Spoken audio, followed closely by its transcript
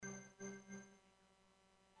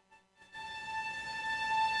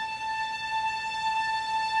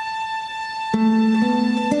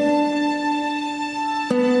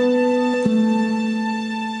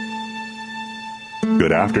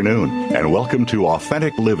Good afternoon, and welcome to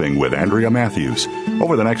Authentic Living with Andrea Matthews.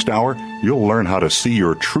 Over the next hour, you'll learn how to see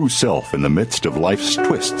your true self in the midst of life's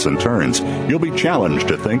twists and turns. You'll be challenged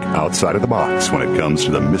to think outside of the box when it comes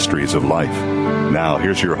to the mysteries of life. Now,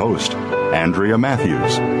 here's your host, Andrea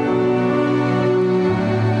Matthews.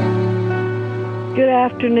 Good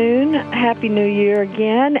afternoon. Happy New Year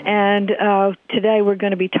again. And today we're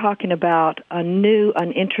going to be talking about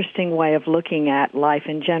an interesting way of looking at life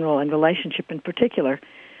in general and relationship in particular.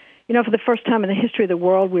 You know, for the first time in the history of the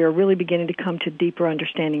world, we are really beginning to come to deeper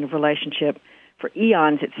understanding of relationship. For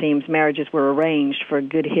eons, it seems, marriages were arranged for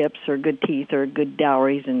good hips or good teeth or good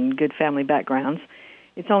dowries and good family backgrounds.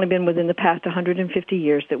 It's only been within the past 150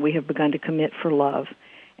 years that we have begun to commit for love.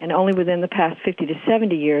 And only within the past 50 to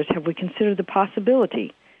 70 years have we considered the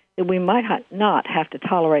possibility that we might not have to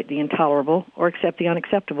tolerate the intolerable or accept the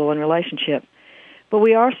unacceptable in relationship. But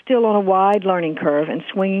we are still on a wide learning curve and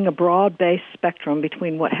swinging a broad-based spectrum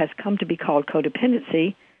between what has come to be called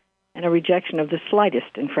codependency and a rejection of the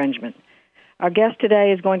slightest infringement. Our guest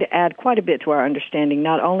today is going to add quite a bit to our understanding,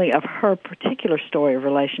 not only of her particular story of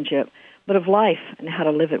relationship, but of life and how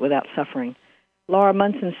to live it without suffering. Laura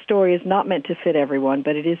Munson's story is not meant to fit everyone,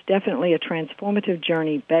 but it is definitely a transformative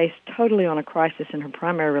journey based totally on a crisis in her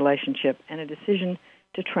primary relationship and a decision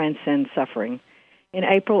to transcend suffering. In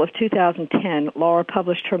April of 2010, Laura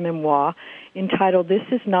published her memoir entitled This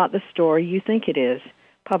Is Not the Story You Think It Is,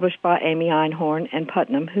 published by Amy Einhorn and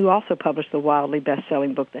Putnam, who also published the wildly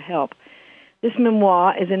best-selling book The Help. This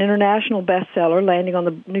memoir is an international bestseller, landing on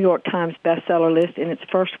the New York Times bestseller list in its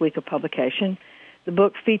first week of publication. The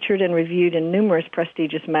book featured and reviewed in numerous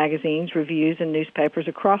prestigious magazines, reviews, and newspapers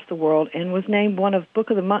across the world and was named one of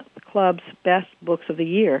Book of the Month Club's best books of the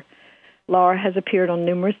year. Laura has appeared on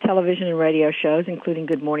numerous television and radio shows, including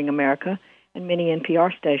Good Morning America and many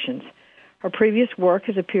NPR stations. Her previous work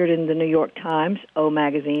has appeared in the New York Times, O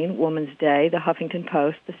Magazine, Woman's Day, the Huffington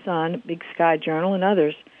Post, The Sun, Big Sky Journal, and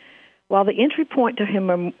others. While the entry point to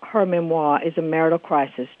her memoir is a marital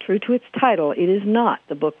crisis, true to its title, it is not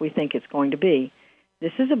the book we think it's going to be.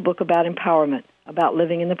 This is a book about empowerment, about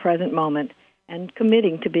living in the present moment, and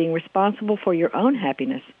committing to being responsible for your own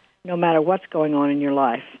happiness, no matter what's going on in your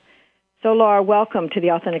life. So, Laura, welcome to the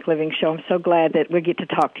Authentic Living Show. I'm so glad that we get to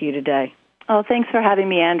talk to you today. Oh, thanks for having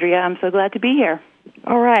me, Andrea. I'm so glad to be here.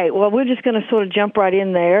 All right. Well, we're just going to sort of jump right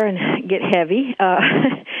in there and get heavy.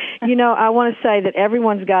 You know, I want to say that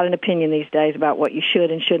everyone's got an opinion these days about what you should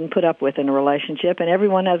and shouldn't put up with in a relationship, and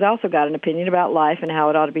everyone has also got an opinion about life and how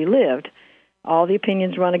it ought to be lived. All the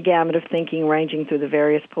opinions run a gamut of thinking ranging through the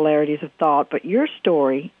various polarities of thought, but your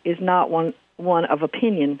story is not one of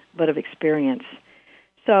opinion, but of experience.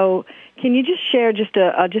 So can you just share just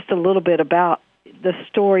a little bit about the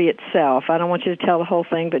story itself? I don't want you to tell the whole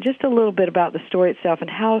thing, but just a little bit about the story itself and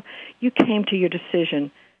how you came to your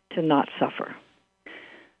decision to not suffer.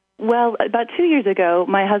 Well, about 2 years ago,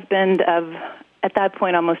 my husband of, at that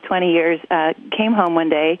point, almost 20 years, came home one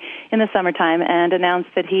day in the summertime and announced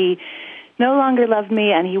that he no longer loved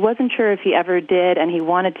me, and he wasn't sure if he ever did, and he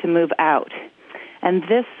wanted to move out. And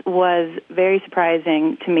this was very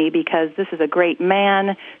surprising to me because this is a great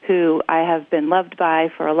man who I have been loved by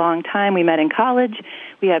for a long time. We met in college.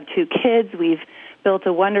 We have 2 kids. We've built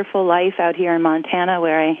a wonderful life out here in Montana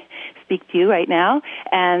where I speak to you right now.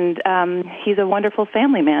 And he's a wonderful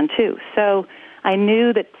family man, too. So I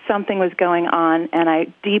knew that something was going on, and I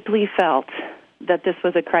deeply felt that this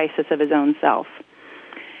was a crisis of his own self.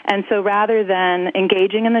 And so rather than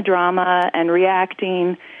engaging in the drama and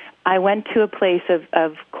reacting, I went to a place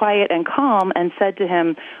of quiet and calm and said to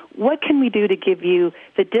him, what can we do to give you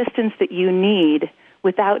the distance that you need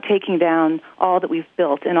without taking down all that we've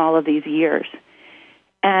built in all of these years?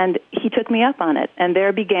 And he took me up on it. And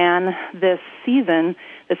there began this season.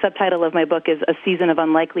 The subtitle of my book is A Season of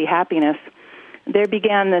Unlikely Happiness. There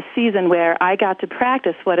began this season where I got to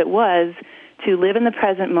practice what it was to live in the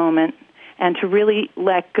present moment and to really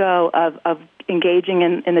let go of engaging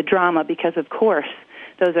in the drama because, of course,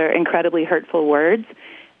 those are incredibly hurtful words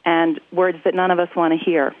and words that none of us want to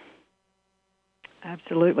hear.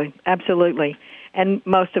 Absolutely, absolutely. And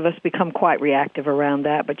most of us become quite reactive around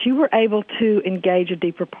that, but you were able to engage a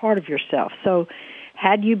deeper part of yourself. So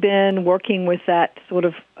had you been working with that sort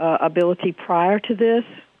of ability prior to this?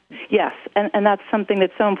 Yes, and that's something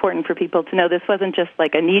that's so important for people to know. This wasn't just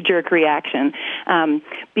like a knee-jerk reaction.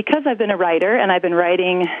 Because I've been a writer, and I've been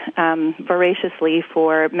writing voraciously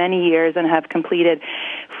for many years and have completed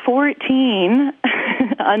 14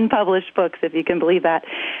 unpublished books, if you can believe that,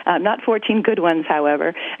 not 14 good ones,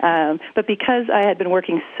 however, but because I had been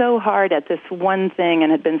working so hard at this one thing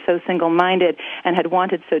and had been so single-minded and had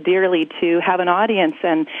wanted so dearly to have an audience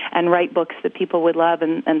and write books that people would love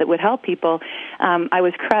and that would help people, I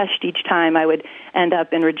was crushed each time I would end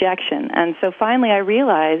up in rejection. And so finally I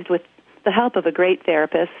realized, with the help of a great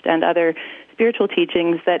therapist and other spiritual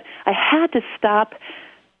teachings, that I had to stop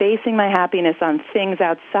basing my happiness on things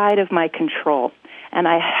outside of my control. And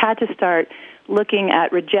I had to start looking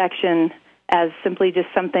at rejection as simply just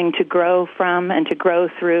something to grow from and to grow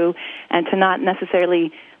through, and to not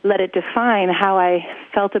necessarily let it define how I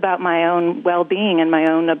felt about my own well-being and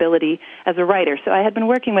my own ability as a writer. So I had been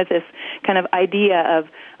working with this kind of idea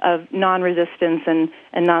of non-resistance and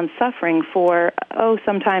non-suffering for,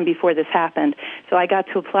 some time before this happened. So I got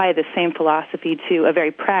to apply the same philosophy to a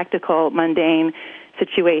very practical, mundane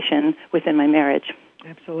situation within my marriage.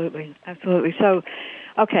 Absolutely, absolutely. So,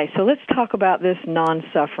 okay, so let's talk about this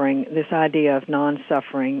non-suffering, this idea of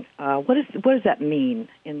non-suffering. What does that mean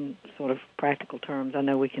in sort of practical terms? I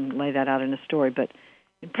know we can lay that out in a story, but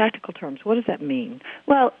in practical terms, what does that mean?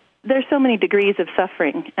 Well, there's so many degrees of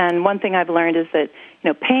suffering, and one thing I've learned is that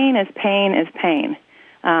pain is pain is pain.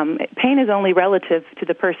 Pain is only relative to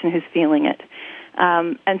the person who's feeling it.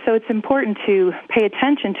 And so it's important to pay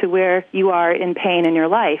attention to where you are in pain in your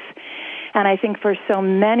life. And I think for so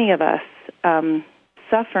many of us,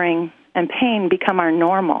 suffering and pain become our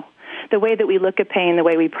normal. The way that we look at pain, the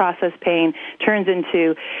way we process pain, turns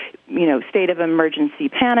into, state of emergency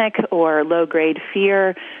panic or low-grade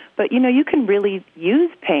fear. But, you can really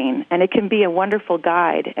use pain, and it can be a wonderful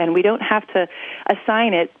guide, and we don't have to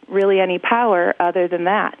assign it really any power other than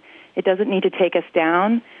that. It doesn't need to take us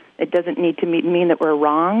down. It doesn't need to mean that we're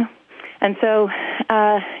wrong. And so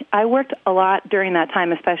I worked a lot during that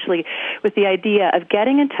time, especially with the idea of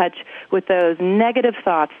getting in touch with those negative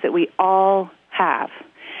thoughts that we all have,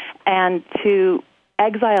 and to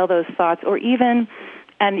exile those thoughts, or even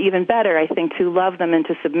better, I think, to love them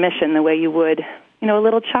into submission the way you would, a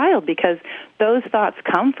little child, because those thoughts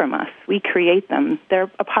come from us. We create them.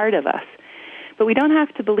 They're a part of us. But we don't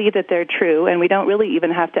have to believe that they're true, and we don't really even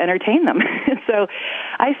have to entertain them. So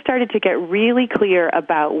I started to get really clear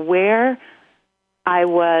about where I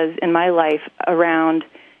was in my life around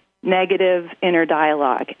negative inner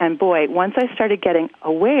dialogue. And boy, once I started getting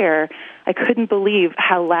aware, I couldn't believe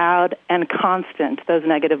how loud and constant those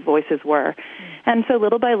negative voices were. And so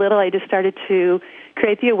little by little, I just started to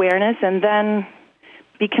create the awareness and then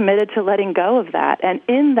be committed to letting go of that. And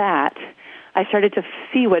in that, I started to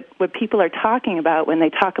see what people are talking about when they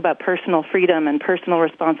talk about personal freedom and personal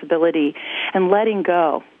responsibility, and letting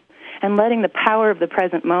go, and letting the power of the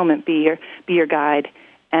present moment be your guide,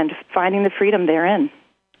 and finding the freedom therein.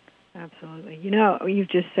 Absolutely. You've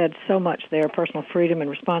just said so much there, personal freedom and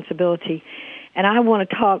responsibility. And I want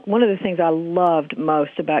to talk, one of the things I loved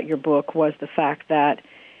most about your book was the fact that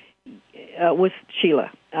with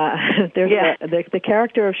Sheila. There's the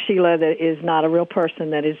character of Sheila that is not a real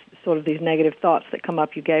person, that is sort of these negative thoughts that come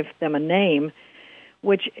up. You gave them a name,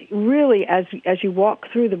 which really, as you walk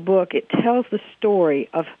through the book, it tells the story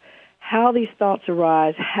of how these thoughts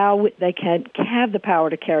arise, how they can have the power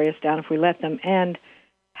to carry us down if we let them, and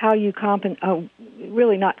how you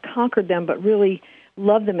really not conquered them, but really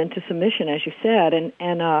love them into submission, as you said.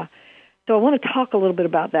 So I want to talk a little bit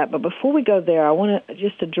about that. But before we go there, I want to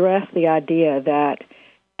just address the idea that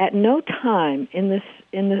at no time in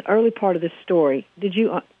the early part of this story did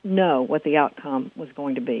you know what the outcome was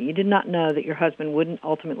going to be. You did not know that your husband wouldn't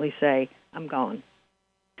ultimately say, "I'm gone."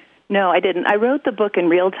 No, I didn't. I wrote the book in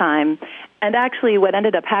real time, and actually what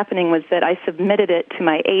ended up happening was that I submitted it to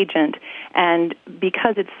my agent, and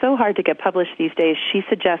because it's so hard to get published these days, she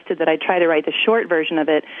suggested that I try to write the short version of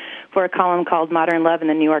it for a column called Modern Love in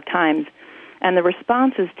the New York Times. And the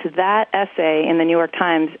responses to that essay in the New York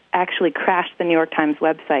Times actually crashed the New York Times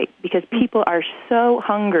website, because people are so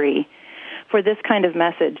hungry for this kind of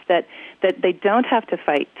message that they don't have to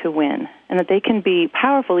fight to win, and that they can be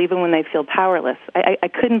powerful even when they feel powerless. I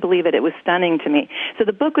couldn't believe it. It was stunning to me. So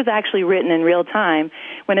the book was actually written in real time.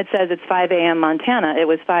 When it says it's 5 a.m. Montana, it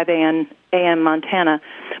was 5 a.m. Montana.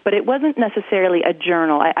 But it wasn't necessarily a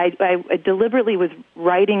journal. I deliberately was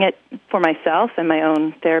writing it for myself and my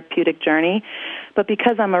own therapeutic journey. But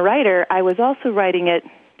because I'm a writer, I was also writing it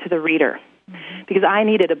to the reader. Because I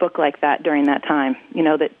needed a book like that during that time,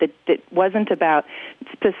 that wasn't about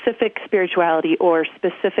specific spirituality or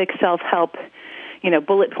specific self-help,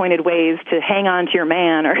 bullet-pointed ways to hang on to your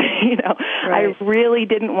man, or, Right. I really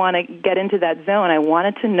didn't want to get into that zone. I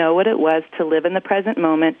wanted to know what it was to live in the present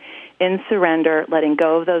moment, in surrender, letting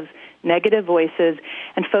go of those negative voices,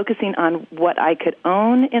 and focusing on what I could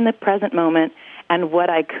own in the present moment, and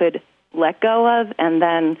what I could let go of. And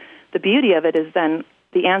then the beauty of it is then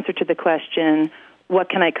the answer to the question, what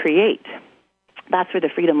can I create? That's where the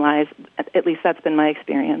freedom lies. At least that's been my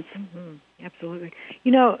experience. Mm-hmm. Absolutely.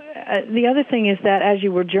 The other thing is that as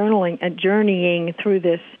you were journeying through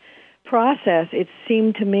this process, it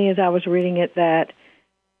seemed to me as I was reading it that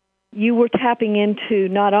you were tapping into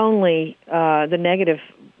not only the negative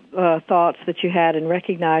thoughts that you had and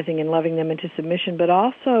recognizing and loving them into submission, but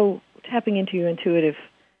also tapping into your intuitive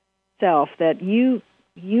self, that you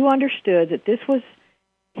understood that this was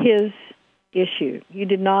his issue. You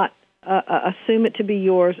did not assume it to be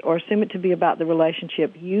yours or assume it to be about the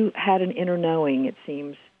relationship. You had an inner knowing, it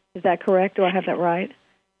seems. Is that correct? Do I have that right?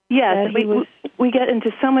 Yes. We get into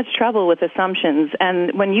so much trouble with assumptions.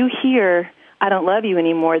 And when you hear, I don't love you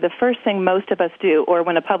anymore, the first thing most of us do, or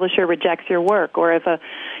when a publisher rejects your work, or if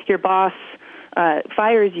your boss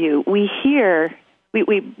fires you, we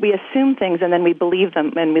assume things and then we believe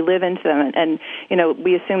them and we live into them. And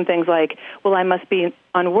we assume things like, well, I must be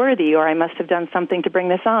unworthy, or I must have done something to bring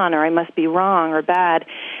this on, or I must be wrong or bad.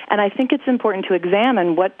 And I think it's important to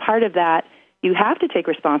examine what part of that you have to take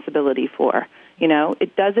responsibility for.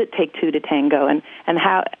 Does it take two to tango? And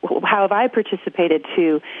how have I participated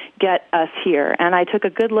to get us here? And I took a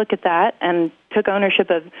good look at that and took ownership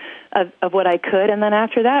of what I could. And then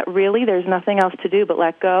after that, really, there's nothing else to do but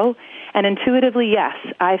let go. And intuitively, yes,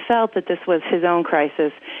 I felt that this was his own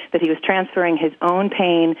crisis, that he was transferring his own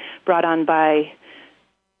pain brought on by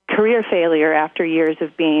career failure after years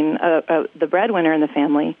of being the breadwinner in the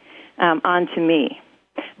family onto me.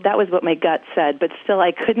 That was what my gut said, but still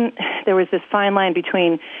I couldn't, there was this fine line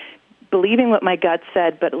between believing what my gut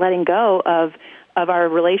said but letting go of our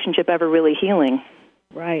relationship ever really healing.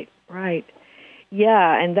 Right.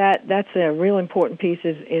 Yeah, and that's a real important piece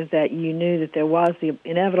is that you knew that there was the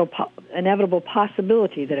inevitable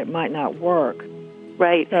possibility that it might not work.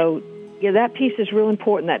 Right. So, yeah, that piece is real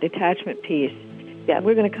important, that detachment piece. Yeah.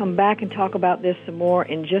 We're going to come back and talk about this some more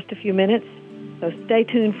in just a few minutes, so stay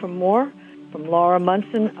tuned for more from Laura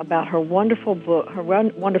Munson about her wonderful book, her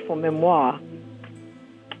wonderful memoir.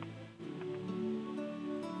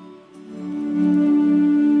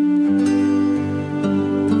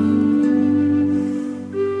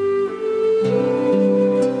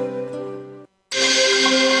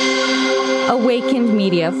 Awakened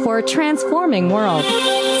media for a transforming world.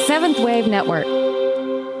 Seventh Wave Network.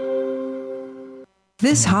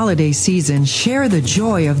 This holiday season, share the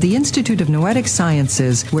joy of the Institute of Noetic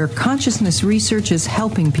Sciences, where consciousness research is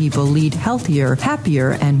helping people lead healthier,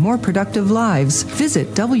 happier, and more productive lives.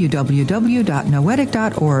 Visit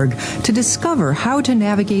www.noetic.org to discover how to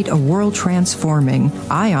navigate a world transforming.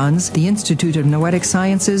 IONS, the Institute of Noetic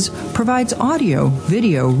Sciences, provides audio,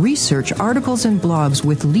 video, research, articles, and blogs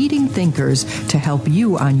with leading thinkers to help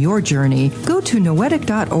you on your journey. Go to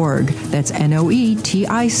noetic.org. That's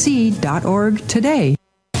NOETIC.org today.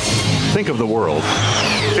 Think of the world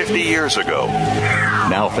 50 years ago.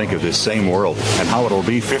 Now think of this same world and how it'll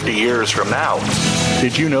be 50 years from now.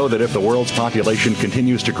 Did you know that if the world's population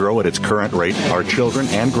continues to grow at its current rate, our children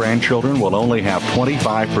and grandchildren will only have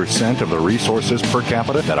 25% of the resources per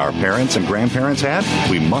capita that our parents and grandparents had?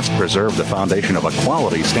 We must preserve the foundation of a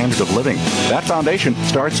quality standard of living. That foundation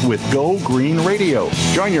starts with Go Green Radio.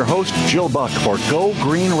 Join your host, Jill Buck, for Go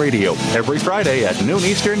Green Radio every Friday at noon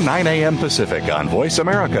Eastern, 9 a.m. Pacific on Voice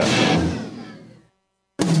America.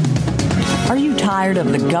 Are you tired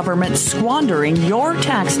of the government squandering your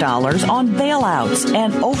tax dollars on bailouts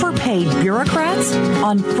and overpaid bureaucrats?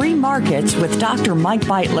 On Free Markets with Dr. Mike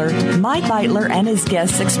Beitler and his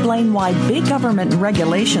guests explain why big government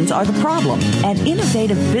regulations are the problem and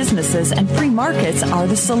innovative businesses and free markets are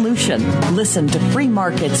the solution. Listen to Free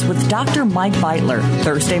Markets with Dr. Mike Beitler,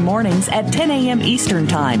 Thursday mornings at 10 a.m. Eastern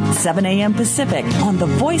Time, 7 a.m. Pacific on the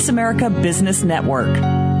Voice America Business Network.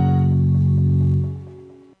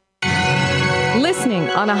 Listening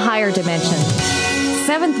on a higher dimension.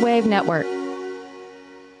 Seventh Wave Network.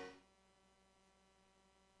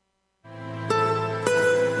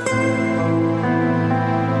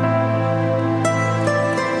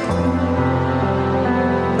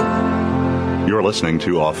 You're listening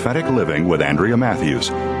to Authentic Living with Andrea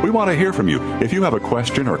Matthews. We want to hear from you. If you have a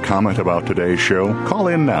question or comment about today's show, call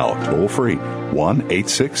in now, toll free,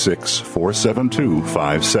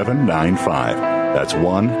 1-866-472-5795. That's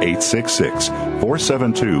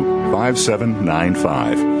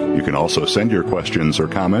 1-866-472-5795. You can also send your questions or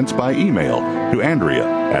comments by email to Andrea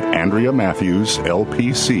at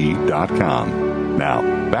AndreaMatthewsLPC.com. Now,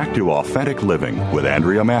 back to Authentic Living with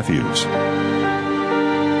Andrea Matthews.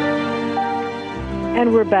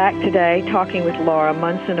 And we're back today talking with Laura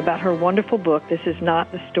Munson about her wonderful book, This Is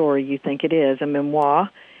Not the Story You Think It Is, a memoir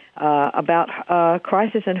about a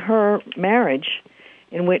crisis in her marriage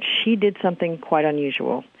in which she did something quite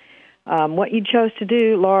unusual. What you chose to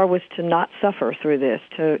do, Laura, was to not suffer through this,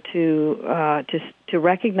 to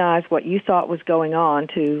recognize what you thought was going on,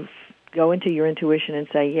 to go into your intuition and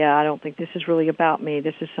say, yeah, I don't think this is really about me.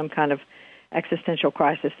 This is some kind of existential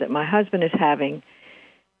crisis that my husband is having.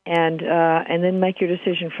 And then make your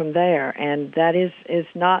decision from there. And that is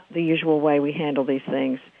not the usual way we handle these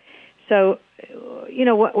things. So,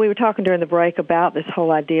 what we were talking during the break about this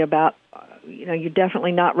whole idea about, you're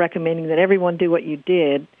definitely not recommending that everyone do what you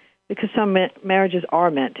did, because some marriages are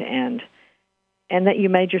meant to end, and that you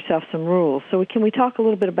made yourself some rules. So can we talk a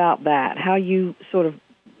little bit about that, how you sort of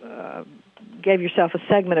gave yourself a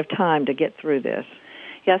segment of time to get through this?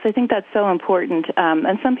 Yes, I think that's so important,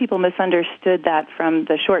 and some people misunderstood that from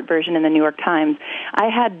the short version in the New York Times. I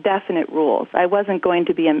had definite rules. I wasn't going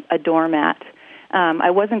to be a doormat.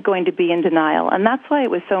 I wasn't going to be in denial, and that's why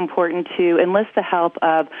it was so important to enlist the help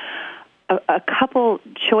of a couple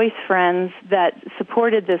choice friends that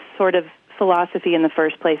supported this sort of philosophy in the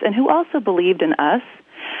first place, and who also believed in us.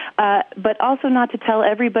 But also not to tell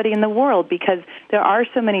everybody in the world, because there are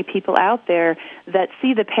so many people out there that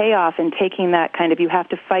see the payoff in taking that kind of you have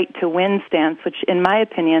to fight to win stance, which in my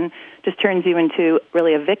opinion just turns you into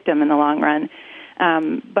really a victim in the long run.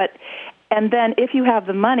 And then if you have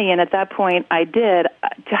the money, and at that point I did,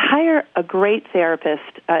 to hire a great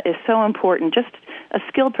therapist is so important, just a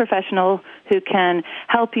skilled professional who can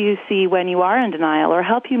help you see when you are in denial or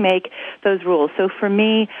help you make those rules. So for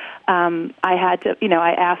me, I had to,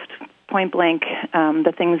 I asked point blank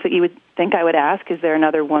the things that you would think I would ask. Is there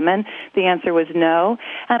another woman? The answer was no,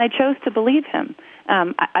 and I chose to believe him.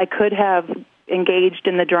 I could have engaged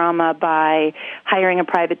in the drama by hiring a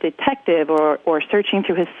private detective or searching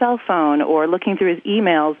through his cell phone or looking through his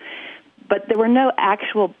emails, but there were no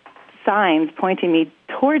actual signs pointing me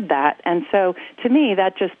toward that. And so to me,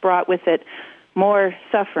 that just brought with it more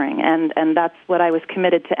suffering, and that's what I was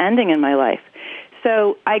committed to ending in my life.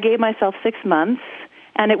 So I gave myself 6 months,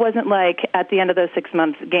 and it wasn't like at the end of those 6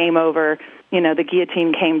 months, game over, the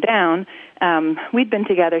guillotine came down. We'd been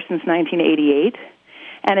together since 1988,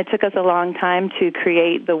 and it took us a long time to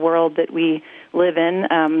create the world that we live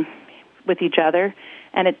in with each other.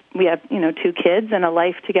 And we have, 2 kids and a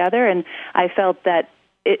life together, and I felt that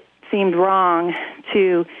it seemed wrong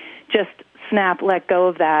to just let go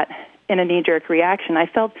of that in a knee-jerk reaction. I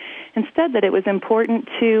felt instead that it was important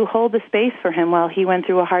to hold the space for him while he went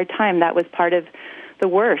through a hard time. That was part of the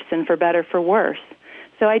worst, and for better, for worse.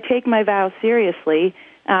 So I take my vows seriously.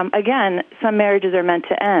 Again, some marriages are meant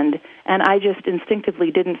to end, and I just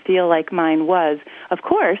instinctively didn't feel like mine was. Of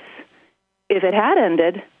course, if it had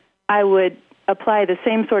ended, I would apply the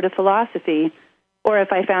same sort of philosophy, or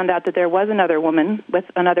if I found out that there was another woman with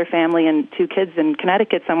another family and 2 kids in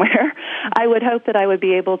Connecticut somewhere, I would hope that I would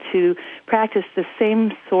be able to practice the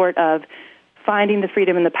same sort of finding the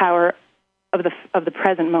freedom and the power of the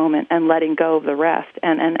present moment and letting go of the rest,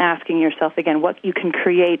 and asking yourself again what you can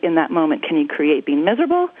create in that moment. Can you create being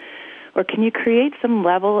miserable, or can you create some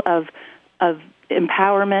level of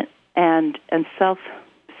empowerment and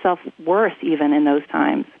self-worth even in those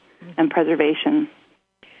times, and preservation?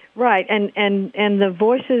 Right, and the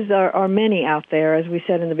voices are many out there, as we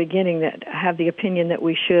said in the beginning, that have the opinion that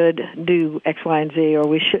we should do X, Y, and Z, or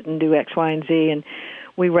we shouldn't do X, Y, and Z, and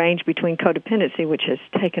we range between codependency, which has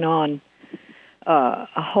taken on a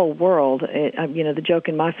whole world. The joke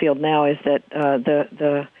in my field now is that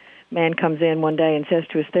the man comes in one day and says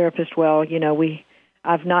to his therapist, "Well,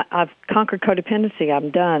 I've conquered codependency. I'm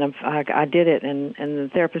done. I did it." And the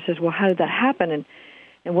therapist says, "Well, how did that happen?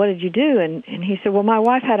 And what did you do?" And he said, "Well, my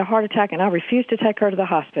wife had a heart attack, and I refused to take her to the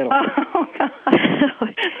hospital." Oh, God.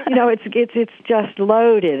 It's just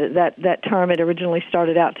loaded. That term, it originally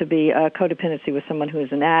started out to be codependency with someone who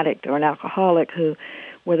is an addict or an alcoholic,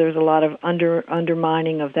 where there's a lot of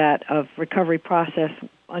undermining of recovery process,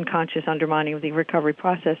 unconscious undermining of the recovery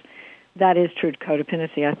process. That is true to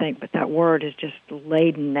codependency, I think, but that word is just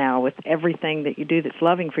laden now with everything that you do that's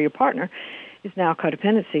loving for your partner is now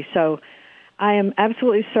codependency. So I am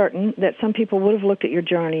absolutely certain that some people would have looked at your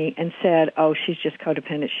journey and said, "Oh, she's just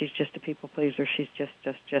codependent, she's just a people pleaser, she's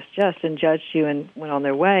just," and judged you and went on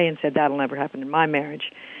their way and said, "That'll never happen in my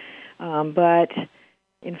marriage." But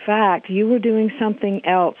in fact, you were doing something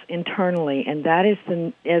else internally, and that is,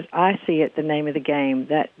 as I see it, the name of the game,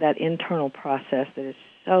 that internal process that is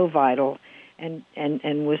so vital and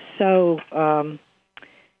was so,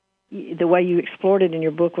 the way you explored it in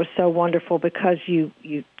your book was so wonderful, because you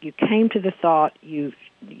came to the thought, you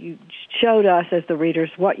you showed us as the readers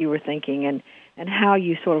what you were thinking and how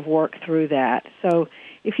you sort of worked through that. So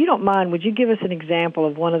if you don't mind, would you give us an example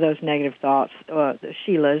of one of those negative thoughts,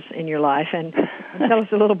 Sheila's, in your life, and tell us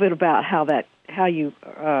a little bit about how you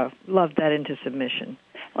loved that into submission?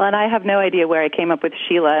 Well, and I have no idea where I came up with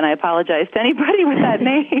Sheila, and I apologize to anybody with that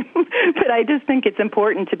name, but I just think it's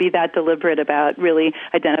important to be that deliberate about really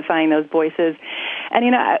identifying those voices.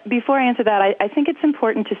 And, before I answer that, I think it's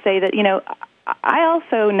important to say that, I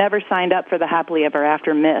also never signed up for the happily ever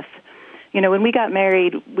after myth. When we got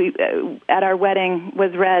married, we at our wedding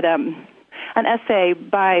was read an essay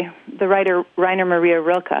by the writer Rainer Maria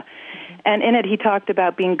Rilke, and in it he talked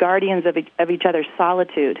about being guardians of each other's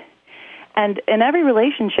solitude. And in every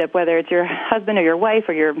relationship, whether it's your husband or your wife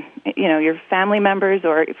or your family members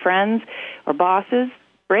or friends or bosses,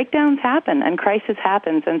 breakdowns happen and crisis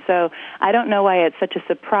happens. And so I don't know why it's such a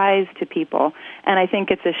surprise to people. And I think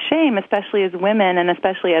it's a shame, especially as women and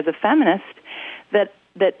especially as a feminist, that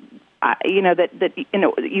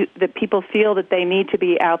people feel that they need to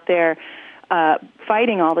be out there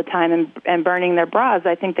fighting all the time and burning their bras.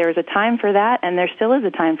 I think there was a time for that, and there still is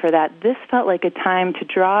a time for that. This felt like a time to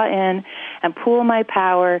draw in and pool my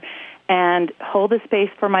power and hold a space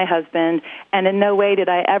for my husband, and in no way did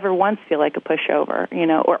I ever once feel like a pushover,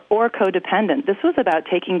 or codependent. This was about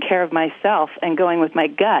taking care of myself and going with my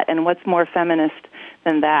gut, and what's more feminist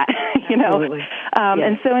than that, Absolutely. Yes.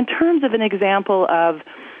 And so in terms of an example of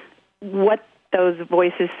what those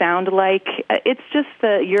voices sound like, it's just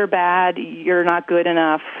the you're bad, you're not good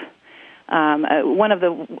enough. One of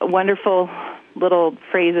the wonderful little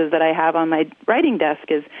phrases that I have on my writing desk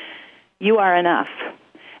is, you are enough.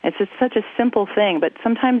 It's just such a simple thing, but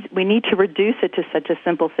sometimes we need to reduce it to such a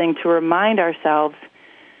simple thing to remind ourselves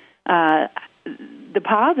the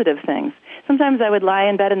positive things. Sometimes I would lie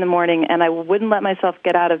in bed in the morning and I wouldn't let myself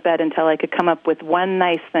get out of bed until I could come up with one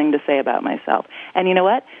nice thing to say about myself. And you know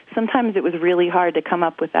what? Sometimes it was really hard to come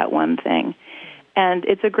up with that one thing. And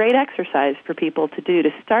it's a great exercise for people to do, to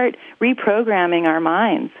start reprogramming our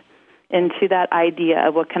minds into that idea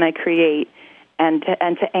of what can I create, and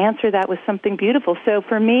to answer that with something beautiful. So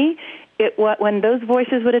for me, when those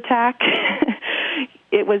voices would attack,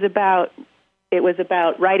 it was about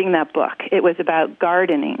writing that book. It was about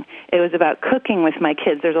gardening. It was about cooking with my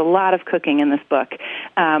kids. There's a lot of cooking in this book.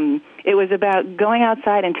 It was about going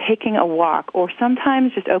outside and taking a walk, or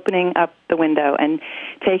sometimes just opening up the window and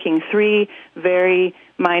taking 3 very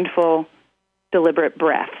mindful, deliberate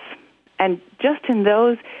breaths. And just in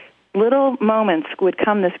those little moments would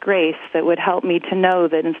come this grace that would help me to know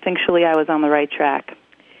that instinctually I was on the right track.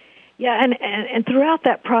 Yeah, and throughout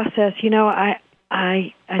that process,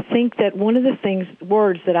 I think that one of the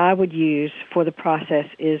words that I would use for the process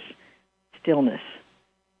is stillness.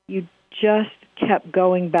 You just kept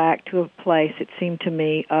going back to a place, it seemed to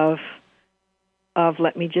me, of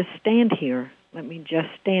let me just stand here. Let me just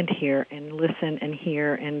stand here and listen and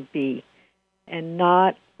hear and be, and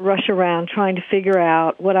not rush around trying to figure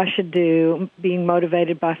out what I should do, being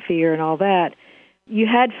motivated by fear and all that. You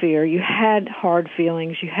had fear. You had hard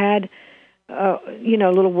feelings. You had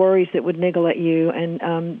little worries that would niggle at you,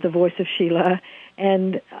 and the voice of Sheila,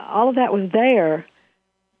 and all of that was there.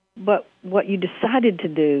 But what you decided to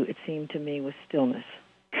do, it seemed to me, was stillness.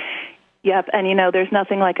 Yep, and there's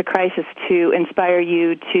nothing like a crisis to inspire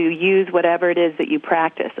you to use whatever it is that you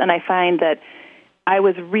practice. And I find that I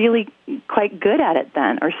was really quite good at it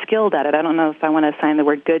then, or skilled at it. I don't know if I want to assign the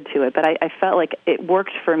word good to it, but I felt like it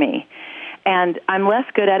worked for me. And I'm less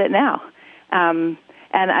good at it now.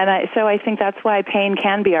 So I think that's why pain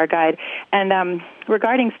can be our guide. And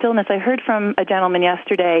regarding stillness, I heard from a gentleman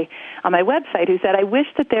yesterday on my website who said, I wish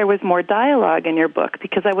that there was more dialogue in your book,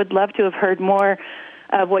 because I would love to have heard more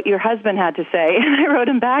of what your husband had to say. And I wrote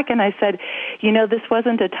him back and I said, this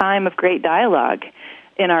wasn't a time of great dialogue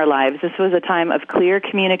in our lives. This was a time of clear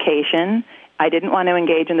communication. I didn't want to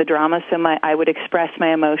engage in the drama, so I would express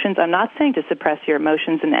my emotions. I'm not saying to suppress your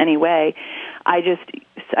emotions in any way.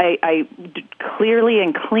 I clearly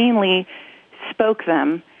and cleanly spoke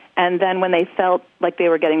them, and then when they felt like they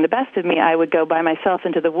were getting the best of me, I would go by myself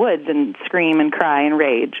into the woods and scream and cry and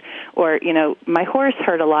rage. Or, my horse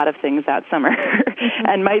heard a lot of things that summer,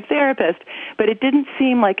 and my therapist, but it didn't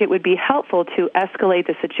seem like it would be helpful to escalate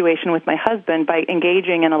the situation with my husband by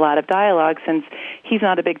engaging in a lot of dialogue, since he's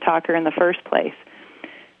not a big talker in the first place.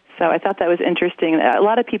 So I thought that was interesting. A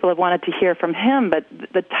lot of people have wanted to hear from him, but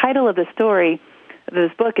the title of the story, of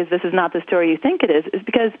this book, is This Is Not the Story You Think It Is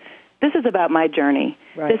because this is about my journey.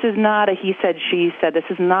 Right. This is not a he said, she said. This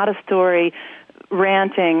is not a story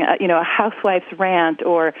ranting, a housewife's rant,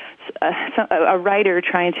 or a writer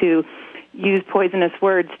trying to, use poisonous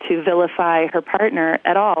words to vilify her partner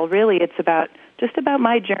at all. Really, it's just about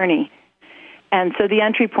my journey. And so the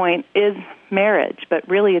entry point is marriage, but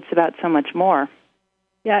really it's about so much more.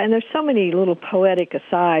 Yeah, and there's so many little poetic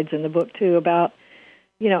asides in the book, too, about,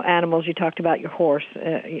 animals. You talked about your horse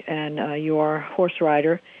and your horse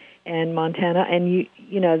rider in Montana, and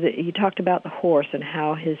you talked about the horse and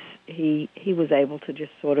how he was able to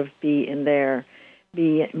just sort of be in there,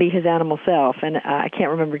 be his animal self. And I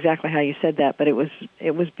can't remember exactly how you said that, but it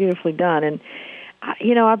was beautifully done. And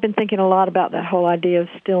I've been thinking a lot about that whole idea of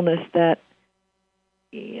stillness. That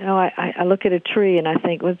I look at a tree and I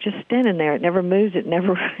think, well, it's just standing there. It never moves. It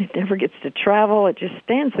never gets to travel. It just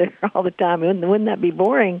stands there all the time. Wouldn't that be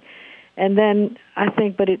boring? And then I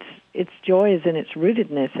think, but its joy is in its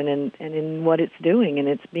rootedness and in what it's doing and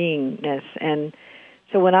its beingness. And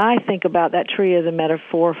so when I think about that tree as a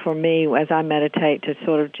metaphor for me, as I meditate, to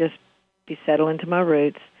sort of just be settled into my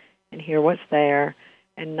roots and hear what's there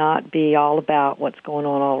and not be all about what's going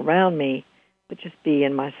on all around me, but just be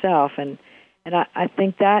in myself. And I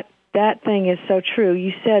think that thing is so true.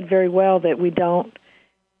 You said very well that you don't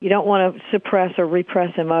want to suppress or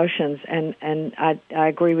repress emotions, and I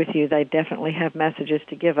agree with you. They definitely have messages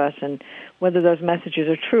to give us, and whether those messages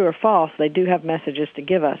are true or false, they do have messages to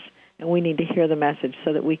give us, and we need to hear the message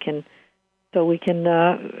so that we can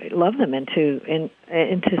love them into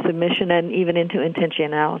submission and even into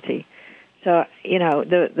intentionality. So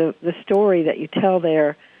the story that you tell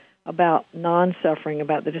there about non-suffering,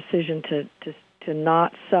 about the decision to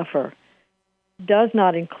not suffer, does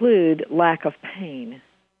not include lack of pain.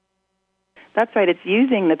 That's right. It's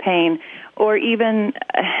using the pain, or even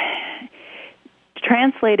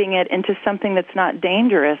translating it into something that's not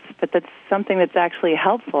dangerous, but that's something that's actually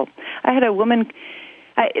helpful. I had a woman.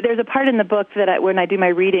 There's a part in the book that when I do my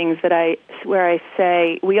readings where I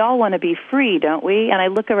say, we all want to be free, don't we? And I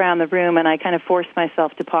look around the room and I kind of force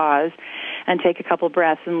myself to pause and take a couple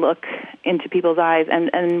breaths and look into people's eyes,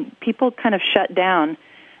 and people kind of shut down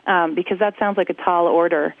because that sounds like a tall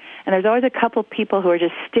order. And there's always a couple people who are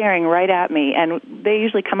just staring right at me, and they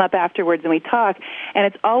usually come up afterwards and we talk, and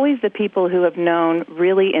it's always the people who have known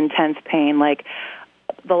really intense pain, like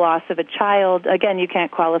the loss of a child. Again, you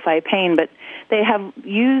can't qualify pain, but they have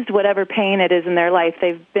used whatever pain it is in their life.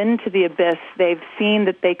 They've been to the abyss. They've seen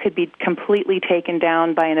that they could be completely taken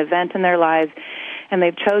down by an event in their lives, and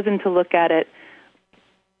they've chosen to look at it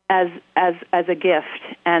as a gift.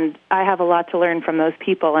 And I have a lot to learn from those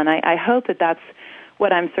people, and I hope that that's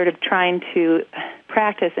what I'm sort of trying to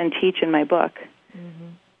practice and teach in my book. Mm-hmm.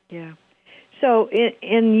 Yeah. So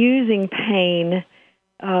in using pain,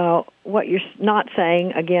 what you're not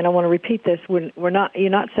saying, again, I want to repeat this, you're not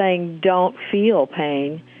saying don't feel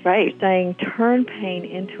pain. Right. You're saying turn pain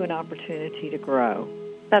into an opportunity to grow.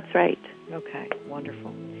 That's right. Okay,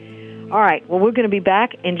 wonderful. All right, well, we're going to be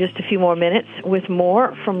back in just a few more minutes with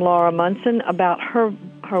more from Laura Munson about her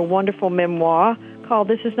wonderful memoir called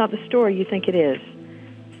This Is Not the Story You Think It Is.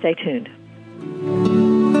 Stay tuned.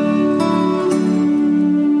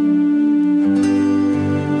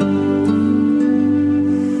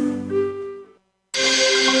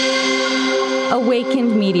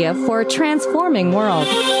 Awakened Media for a transforming world.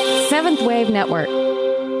 Seventh Wave Network.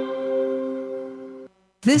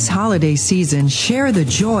 This holiday season, share the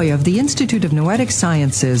joy of the Institute of Noetic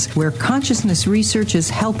Sciences, where consciousness research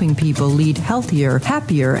is helping people lead healthier,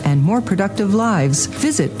 happier, and more productive lives.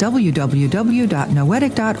 Visit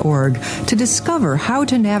www.noetic.org to discover how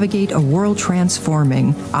to navigate a world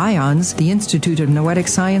transforming. IONS, the Institute of Noetic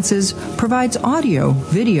Sciences, provides audio,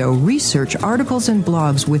 video, research, articles, and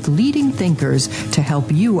blogs with leading thinkers to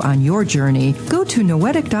help you on your journey. Go to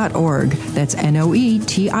noetic.org. That's noetic.org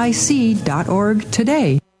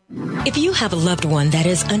today. If you have a loved one that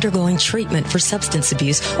is undergoing treatment for substance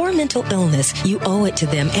abuse or mental illness, you owe it to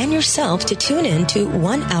them and yourself to tune in to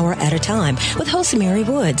 1 Hour at a Time with host Mary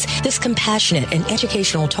Woods. This compassionate and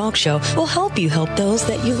educational talk show will help you help those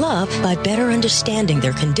that you love by better understanding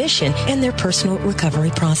their condition and their personal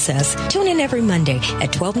recovery process. Tune in every Monday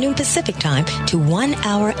at 12 noon Pacific Time to 1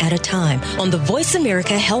 Hour at a Time on the Voice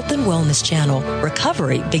America Health and Wellness Channel.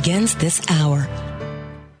 Recovery begins this hour.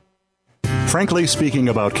 Frankly Speaking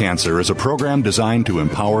About Cancer is a program designed to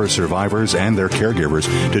empower survivors and their caregivers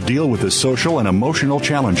to deal with the social and emotional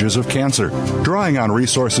challenges of cancer. Drawing on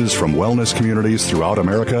resources from wellness communities throughout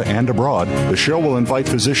America and abroad, the show will invite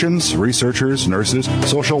physicians, researchers, nurses,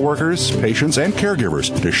 social workers, patients, and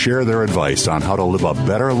caregivers to share their advice on how to live a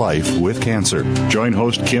better life with cancer. Join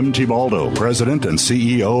host Kim Tibaldo, President and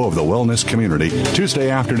CEO of the Wellness Community, Tuesday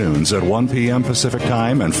afternoons at 1 p.m. Pacific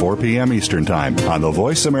Time and 4 p.m. Eastern Time on the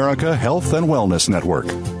Voice America Health and Wellness Network.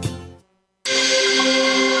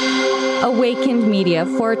 Awakened media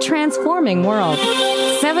for a transforming world.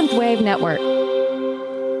 Seventh Wave Network.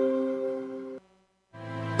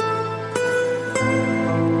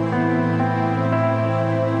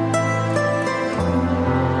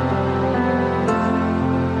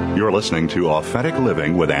 You're listening to Authentic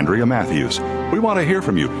Living with Andrea Matthews. We want to hear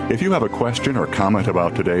from you. If you have a question or comment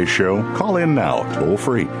about today's show, call in now, toll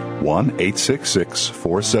free,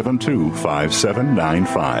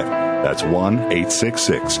 1-866-472-5795. That's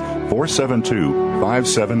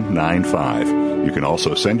 1-866-472-5795. You can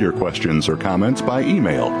also send your questions or comments by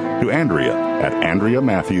email to Andrea at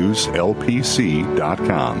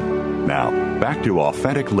AndreaMatthewsLPC.com. Now, back to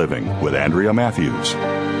Authentic Living with Andrea Matthews.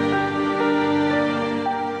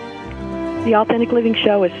 The Authentic Living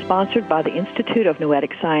Show is sponsored by the Institute of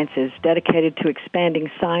Noetic Sciences, dedicated to expanding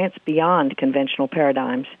science beyond conventional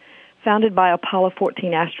paradigms. Founded by Apollo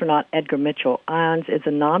 14 astronaut Edgar Mitchell, IONS is a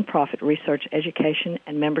nonprofit research, education,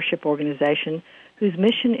 and membership organization whose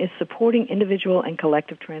mission is supporting individual and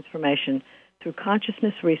collective transformation through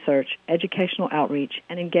consciousness research, educational outreach,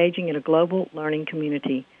 and engaging in a global learning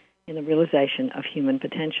community in the realization of human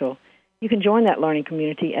potential. You can join that learning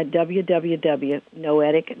community at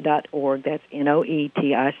www.noetic.org. That's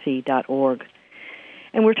Noetic.org.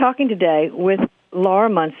 And we're talking today with Laura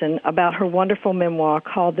Munson about her wonderful memoir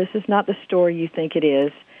called This Is Not the Story You Think It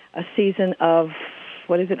Is, a season of,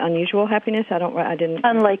 what is it, unusual happiness?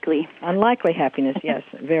 Unlikely. Unlikely happiness, yes,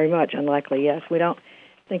 very much unlikely, yes. We don't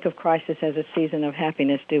think of crisis as a season of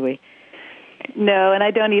happiness, do we? No, and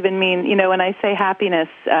I don't even mean, when I say happiness,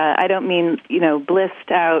 I don't mean,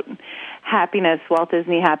 blissed out happiness, Walt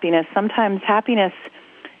Disney happiness. Sometimes happiness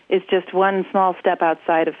is just one small step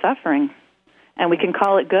outside of suffering, and we can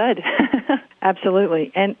call it good.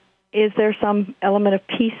 Absolutely. And is there some element of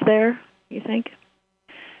peace there, you think?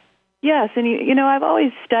 Yes, and I've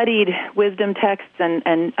always studied wisdom texts, and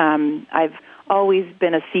I've always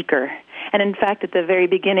been a seeker. And in fact, at the very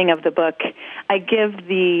beginning of the book, I give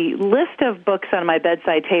the list of books on my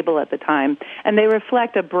bedside table at the time, and they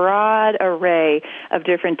reflect a broad array of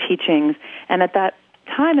different teachings. And at that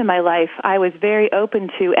time in my life, I was very open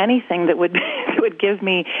to anything that would give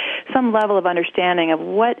me some level of understanding of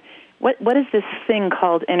what is this thing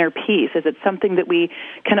called inner peace? Is it something that we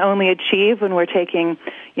can only achieve when we're taking,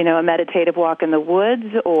 a meditative walk in the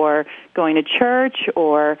woods, or going to church,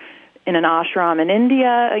 or in an ashram in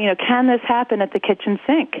India? Can this happen at the kitchen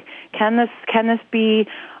sink? Can this be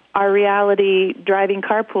our reality driving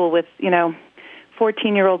carpool with,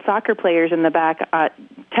 14-year-old soccer players in the back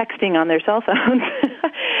texting on their cell phones?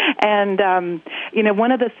 And,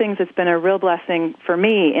 one of the things that's been a real blessing for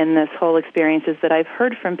me in this whole experience is that I've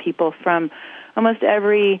heard from people from almost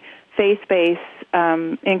every faith base,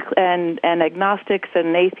 and agnostics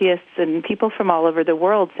and atheists and people from all over the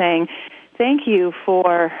world saying, thank you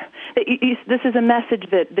for, this is a message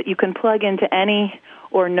that you can plug into any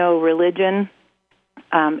or no religion.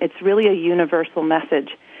 It's really a universal message.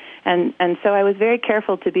 And so I was very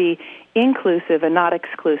careful to be inclusive and not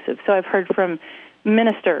exclusive. So I've heard from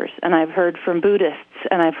ministers, and I've heard from Buddhists,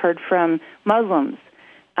 and I've heard from Muslims.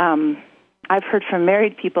 I've heard from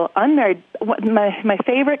married people, unmarried. My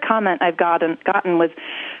favorite comment I've gotten was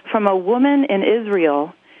from a woman in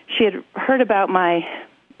Israel. She had heard about my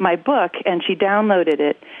book, and she downloaded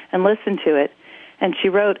it and listened to it, and she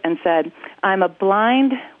wrote and said, I'm a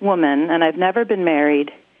blind woman, and I've never been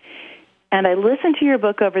married, and I listened to your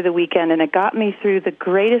book over the weekend, and it got me through the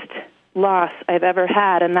greatest loss I've ever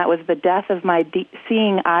had, and that was the death of my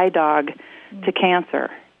seeing eye dog to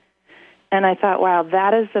cancer. And I thought, wow,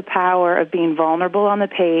 that is the power of being vulnerable on the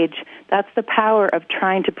page. That's the power of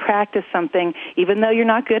trying to practice something, even though you're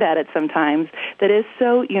not good at it sometimes, that is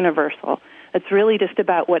so universal. It's really just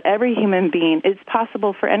about what every human being, it's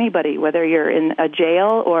possible for anybody, whether you're in a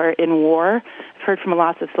jail or in war. I've heard from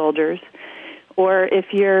lots of soldiers. Or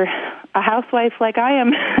if you're a housewife like I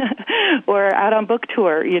am, or out on book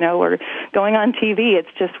tour, or going on TV, it's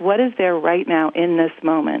just what is there right now in this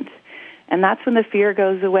moment. And that's when the fear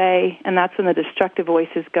goes away, and that's when the destructive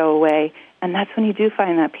voices go away, and that's when you do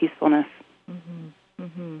find that peacefulness. Mm-hmm.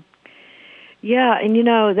 Mm-hmm. Yeah, and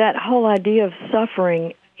that whole idea of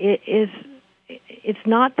suffering, it's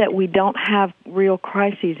not that we don't have real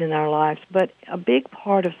crises in our lives, but a big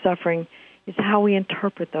part of suffering is how we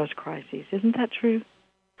interpret those crises. Isn't that true?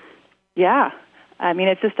 Yeah. I mean,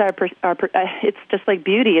 it's just it's just like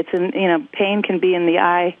beauty. It's pain can be in the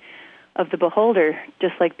eye of the beholder,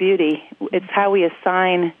 just like beauty. It's how we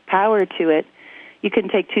assign power to it. You can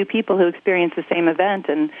take two people who experience the same event,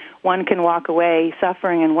 and one can walk away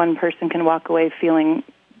suffering, and one person can walk away feeling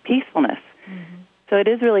peacefulness. Mm-hmm. So it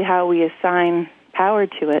is really how we assign power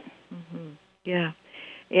to it. Mm-hmm. Yeah.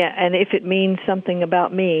 Yeah, and if it means something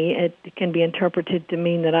about me, it can be interpreted to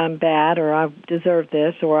mean that I'm bad, or I deserve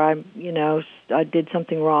this, or I did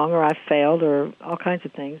something wrong, or I failed, or all kinds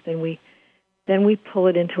of things. Then we pull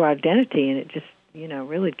it into our identity, and it just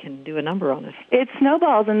really can do a number on us. It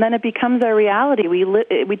snowballs, and then it becomes our reality.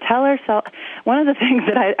 We tell ourselves. One of the things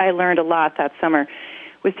that I learned a lot that summer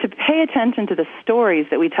was to pay attention to the stories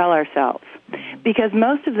that we tell ourselves, because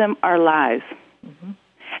most of them are lies. Mm-hmm.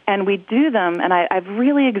 And we do them, and I've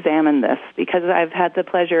really examined this because I've had the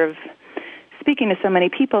pleasure of speaking to so many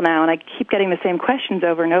people now, and I keep getting the same questions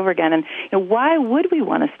over and over again. And why would we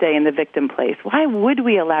want to stay in the victim place? Why would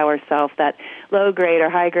we allow ourselves that low-grade or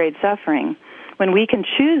high-grade suffering when we can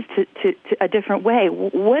choose to a different way?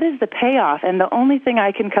 What is the payoff? And the only thing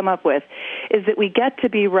I can come up with is that we get to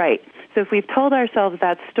be right. So if we've told ourselves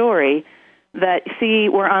that story, that, see,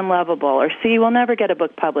 we're unlovable, or see, we'll never get a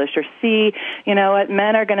book published, or see, what,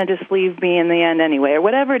 men are going to just leave me in the end anyway, or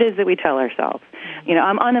whatever it is that we tell ourselves.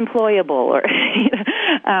 I'm unemployable, or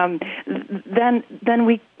then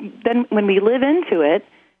when we live into it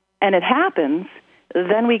and it happens,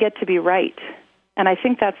 then we get to be right. And I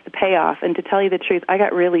think that's the payoff. And to tell you the truth, I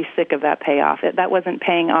got really sick of that payoff. That wasn't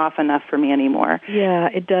paying off enough for me anymore. Yeah,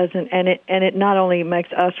 it doesn't. And it not only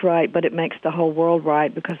makes us right, but it makes the whole world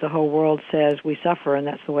right, because the whole world says we suffer, and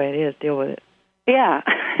that's the way it is. Deal with it. Yeah.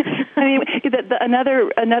 I mean,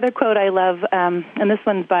 another quote I love, and this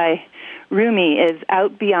one's by Rumi, is,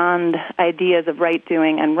 "Out beyond ideas of right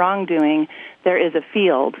doing and wrongdoing, there is a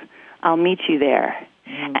field. I'll meet you there."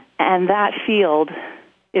 Mm. And that field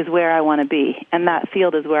is where I want to be, and that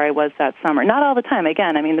field is where I was that summer. Not all the time.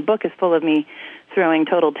 Again, I mean, the book is full of me throwing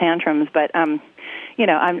total tantrums, but I'm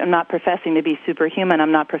not professing to be superhuman.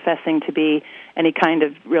 I'm not professing to be any kind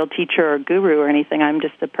of real teacher or guru or anything. I'm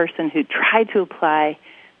just a person who tried to apply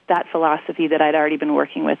that philosophy that I'd already been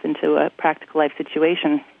working with into a practical life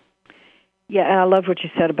situation. Yeah, and I love what you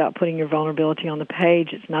said about putting your vulnerability on the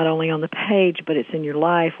page. It's not only on the page, but it's in your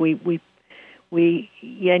life.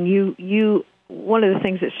 One of the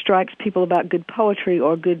things that strikes people about good poetry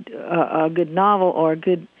or a good novel or a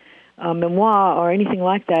good memoir or anything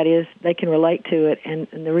like that is they can relate to it, and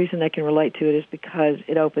the reason they can relate to it is because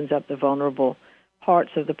it opens up the vulnerable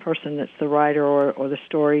parts of the person that's the writer or the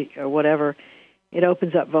story or whatever. It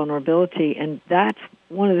opens up vulnerability, and that's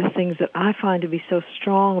one of the things that I find to be so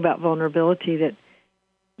strong about vulnerability, that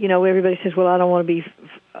everybody says, well, I don't want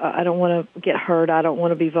to get hurt, I don't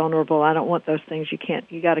want to be vulnerable, I don't want those things.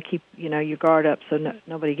 You got to keep, your guard up so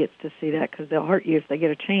nobody gets to see that, because they'll hurt you if they get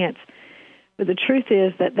a chance. But the truth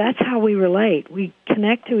is that that's how we relate. We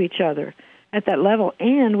connect to each other at that level,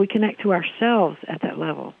 and we connect to ourselves at that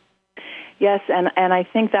level. Yes, and I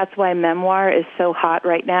think that's why memoir is so hot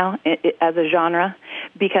right now as a genre,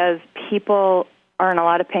 because people are in a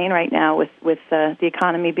lot of pain right now with the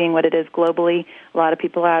economy being what it is globally. A lot of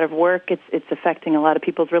people are out of work. It's affecting a lot of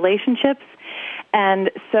people's relationships.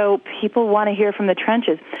 And so people want to hear from the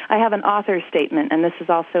trenches. I have an author's statement, and this is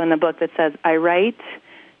also in the book, that says, "I write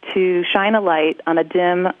to shine a light on a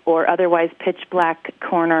dim or otherwise pitch black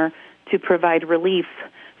corner to provide relief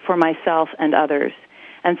for myself and others."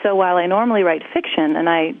 And so while I normally write fiction, and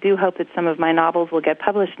I do hope that some of my novels will get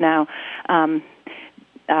published now,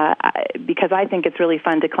 because I think it's really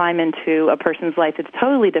fun to climb into a person's life that's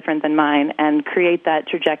totally different than mine and create that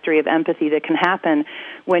trajectory of empathy that can happen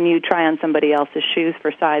when you try on somebody else's shoes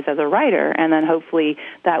for size as a writer, and then hopefully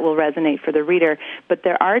that will resonate for the reader. But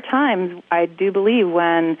there are times, I do believe,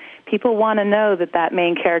 when people want to know that that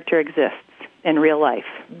main character exists in real life.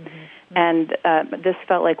 Mm-hmm. And this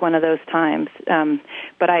felt like one of those times.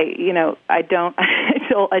 But I don't.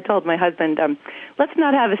 I told my husband, let's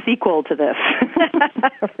not have a sequel to this.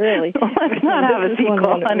 Really? Let's not have a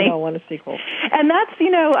sequel, honey. We don't want a sequel. And that's,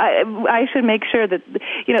 I should make sure that,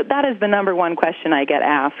 that is the number one question I get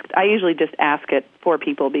asked. I usually just ask it for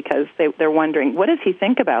people because they're wondering, what does he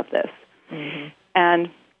think about this? Mm-hmm. And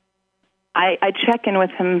I check in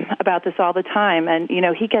with him about this all the time, and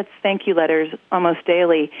he gets thank you letters almost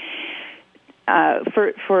daily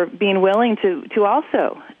for being willing to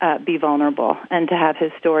also be vulnerable and to have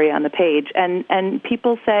his story on the page. And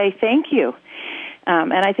people say thank you,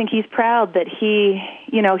 and I think he's proud that he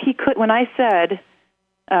could. When I said,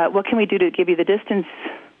 "What can we do to give you the distance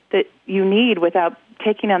that you need without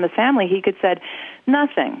taking on the family?" he could said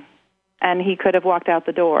nothing, and he could have walked out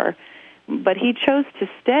the door. But he chose to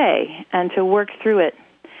stay and to work through it.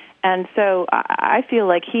 And so I feel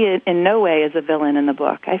like he in no way is a villain in the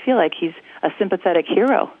book. I feel like he's a sympathetic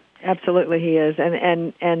hero. Absolutely he is.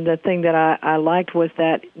 And the thing that I liked was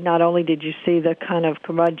that not only did you see the kind of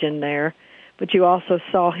curmudgeon there, but you also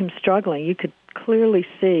saw him struggling. You could clearly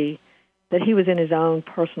see that he was in his own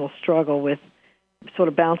personal struggle with sort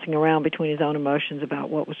of bouncing around between his own emotions about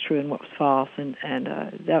what was true and what was false, and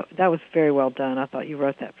that was very well done. I thought you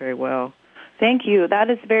wrote that very well. Thank you. That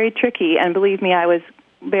is very tricky, and believe me, I was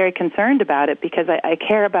very concerned about it because I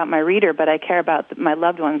care about my reader, but I care about my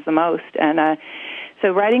loved ones the most. And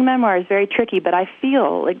so writing memoir is very tricky, but I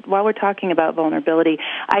feel like while we're talking about vulnerability,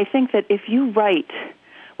 I think that if you write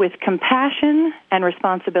with compassion and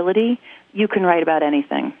responsibility, you can write about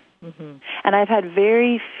anything. Mm-hmm. And I've had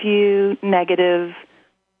very few negative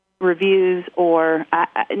reviews, or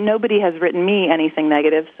nobody has written me anything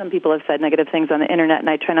negative. Some people have said negative things on the internet, and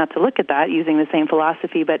I try not to look at that using the same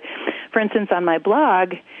philosophy. But, for instance, on my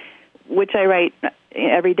blog, which I write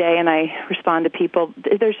every day and I respond to people,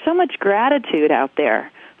 there's so much gratitude out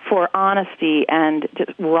there for honesty and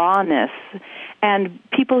just rawness, and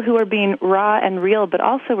people who are being raw and real, but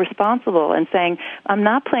also responsible and saying, "I'm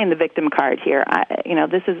not playing the victim card here.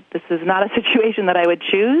 This is not a situation that I would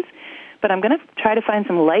choose, but I'm going to try to find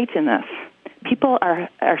some light in this." People are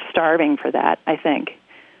starving for that, I think.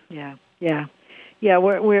 Yeah.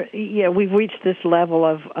 We've reached this level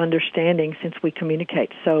of understanding since we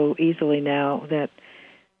communicate so easily now that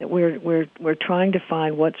we're trying to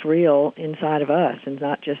find what's real inside of us and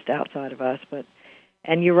not just outside of us.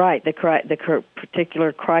 And you're right, the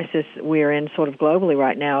particular crisis we're in sort of globally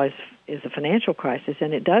right now is a financial crisis,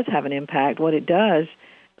 and it does have an impact. What it does,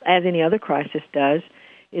 as any other crisis does,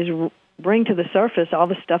 is bring to the surface all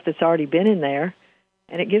the stuff that's already been in there,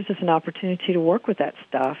 and it gives us an opportunity to work with that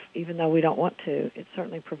stuff, even though we don't want to. It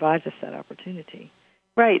certainly provides us that opportunity.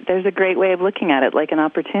 Right. There's a great way of looking at it, like an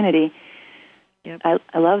opportunity. Yep. I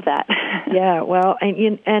love that. Yeah, well,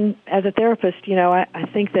 and as a therapist, I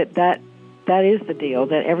think that is the deal,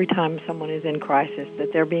 that every time someone is in crisis,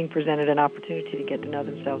 that they're being presented an opportunity to get to know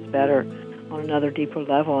themselves better on another deeper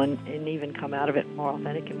level and even come out of it more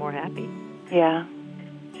authentic and more happy. Yeah.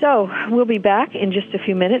 So we'll be back in just a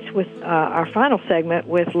few minutes with our final segment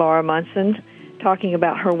with Laura Munson, talking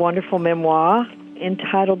about her wonderful memoir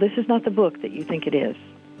entitled "This Is Not the Book That You Think It Is.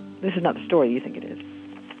 This is not the story you think it is."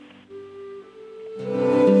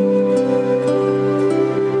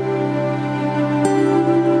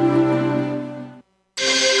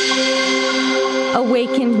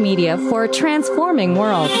 Awakened media for a transforming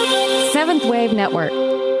world. Seventh Wave Network.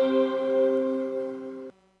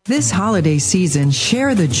 This holiday season,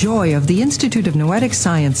 share the joy of the Institute of Noetic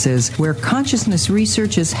Sciences, where consciousness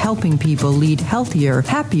research is helping people lead healthier,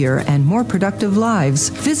 happier, and more productive lives.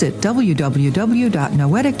 Visit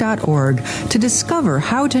www.noetic.org to discover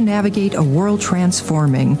how to navigate a world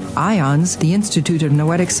transforming. IONS, the Institute of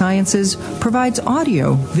Noetic Sciences, provides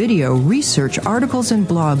audio, video, research, articles, and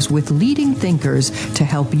blogs with leading thinkers to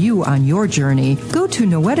help you on your journey. Go to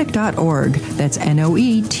noetic.org. That's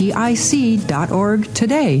noetic.org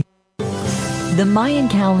today. The Mayan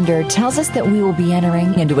calendar tells us that we will be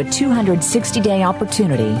entering into a 260-day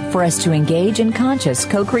opportunity for us to engage in conscious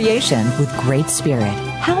co-creation with Great Spirit.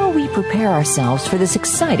 How will we prepare ourselves for this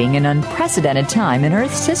exciting and unprecedented time in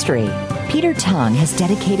Earth's history? Peter Tong has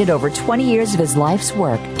dedicated over 20 years of his life's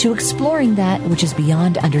work to exploring that which is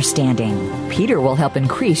beyond understanding. Peter will help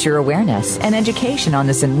increase your awareness and education on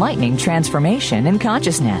this enlightening transformation in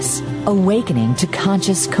consciousness. Awakening to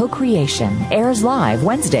Conscious Co-Creation airs live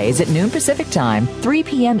Wednesdays at noon Pacific Time, 3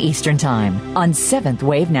 p.m. Eastern Time on 7th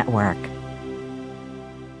Wave Network.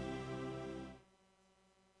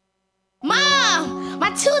 Mom!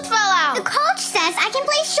 My tooth fell out! The coach says I can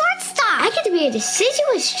play shortstop! I get to be a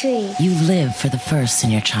deciduous tree! You live for the firsts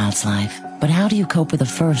in your child's life. But how do you cope with the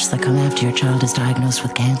firsts that come after your child is diagnosed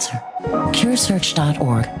with cancer?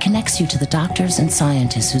 CureSearch.org connects you to the doctors and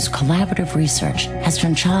scientists whose collaborative research has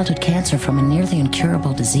turned childhood cancer from a nearly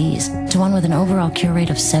incurable disease to one with an overall cure rate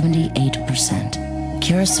of 78%.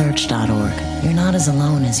 CureSearch.org. You're not as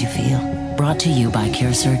alone as you feel. Brought to you by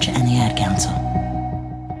CureSearch and the Ad Council.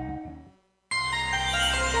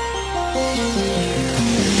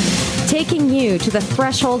 Taking you to the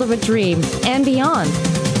threshold of a dream and beyond.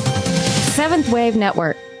 Seventh Wave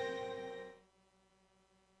Network.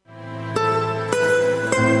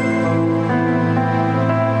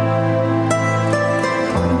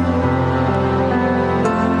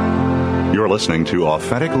 You're listening to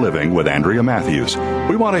Authentic Living with Andrea Matthews.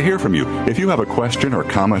 We want to hear from you. If you have a question or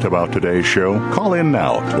comment about today's show, call in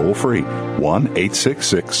now, toll free,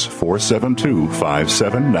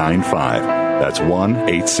 1-866-472-5795. That's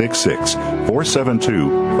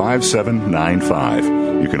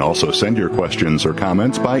 1-866-472-5795. You can also send your questions or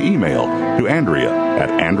comments by email to Andrea at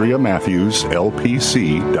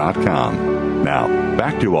AndreaMatthewsLPC.com. Now,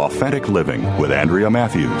 back to Authentic Living with Andrea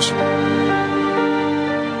Matthews.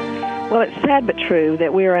 Well, it's sad but true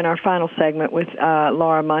that we are in our final segment with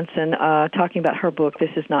Laura Munson talking about her book, This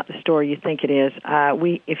Is Not the Story You Think It Is.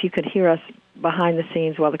 If you could hear us behind the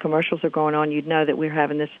scenes while the commercials are going on, you'd know that we're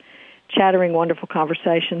having this chattering, wonderful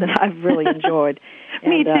conversation that I've really enjoyed.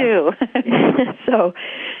 Me too. So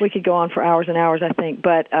we could go on for hours and hours, I think.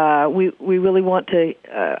 But we really want to,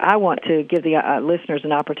 I want to give the listeners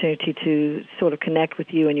an opportunity to sort of connect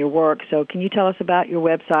with you and your work. So can you tell us about your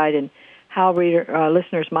website and how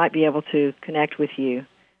listeners might be able to connect with you?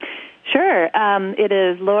 Sure. It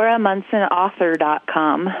is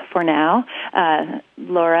lauramunsonauthor.com for now.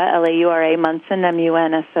 Laura, L-A-U-R-A, Munson,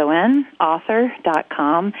 M-U-N-S-O-N,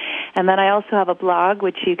 author.com. And then I also have a blog,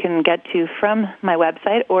 which you can get to from my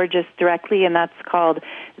website or just directly, and that's called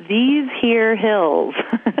These Here Hills.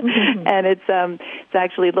 Mm-hmm. And it's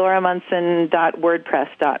actually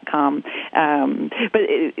lauramunson.wordpress.com. But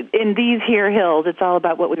in These Here Hills, it's all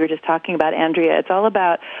about what we were just talking about, Andrea. It's all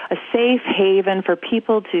about a safe haven for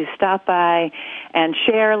people to stop by and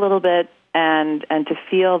share a little bit and to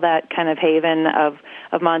feel that kind of haven of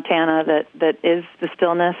Montana that is the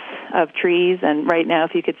stillness of trees. And right now,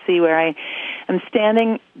 if you could see where I am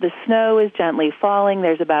standing, the snow is gently falling.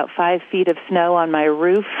 There's about 5 feet of snow on my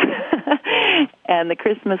roof, and the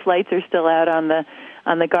Christmas lights are still out on the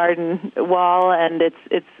garden wall, and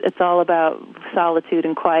it's all about solitude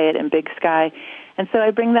and quiet and big sky. And so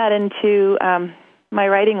I bring that into my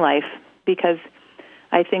writing life because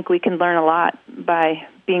I think we can learn a lot by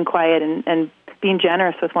being quiet and being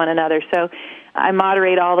generous with one another. So I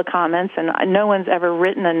moderate all the comments, and no one's ever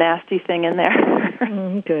written a nasty thing in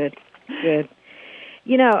there. Good.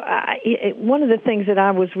 You know, one of the things that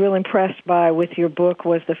I was real impressed by with your book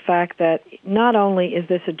was the fact that not only is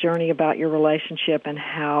this a journey about your relationship and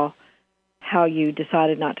how you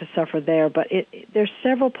decided not to suffer there, but there's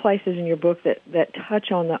several places in your book that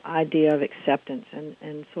touch on the idea of acceptance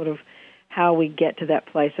and sort of how we get to that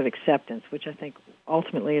place of acceptance, which I think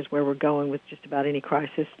ultimately is where we're going with just about any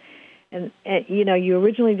crisis. And you know, you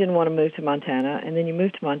originally didn't want to move to Montana, and then you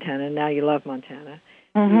moved to Montana, and now you love Montana.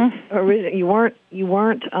 Mm-hmm. You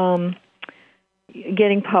weren't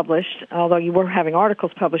getting published, although you were having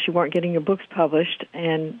articles published. You weren't getting your books published,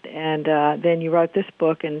 and then you wrote this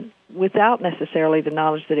book, and without necessarily the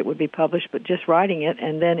knowledge that it would be published, but just writing it,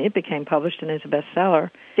 and then it became published and is a bestseller.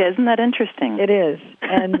 Yeah, isn't that interesting? It is,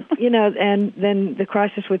 and you know, and then the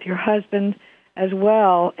crisis with your husband as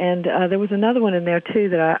well, and there was another one in there too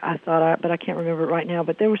that I thought, but I can't remember it right now.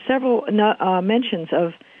 But there were several mentions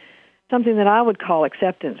of something that I would call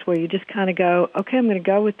acceptance, where you just kind of go, okay, I'm going to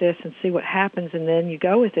go with this and see what happens, and then you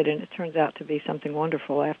go with it, and it turns out to be something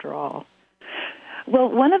wonderful after all. Well,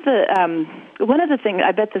 one of the things,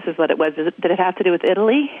 I bet this is what it was. Did it have to do with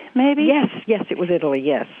Italy, maybe? Yes, it was Italy.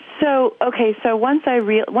 Yes. So once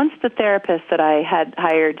the therapist that I had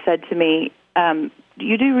hired said to me,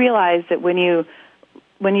 you do realize that when you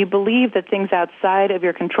believe that things outside of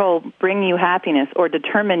your control bring you happiness or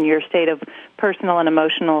determine your state of personal and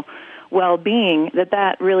emotional well-being,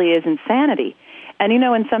 that really is insanity. And you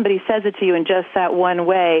know, when somebody says it to you in just that one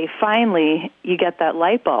way, finally you get that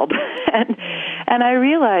light bulb. And I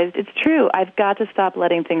realized it's true. I've got to stop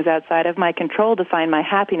letting things outside of my control define my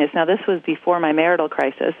happiness. Now, this was before my marital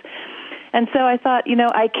crisis. And so I thought, you know,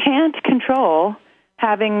 I can't control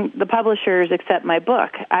having the publishers accept my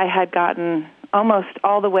book. I had gotten almost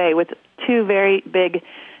all the way with 2 very big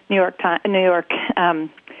New York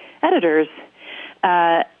editors,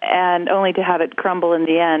 and only to have it crumble in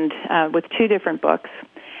the end with 2 different books.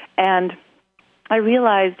 And I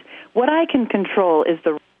realized what I can control is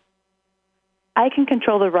I can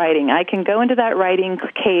control the writing. I can go into that writing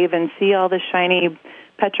cave and see all the shiny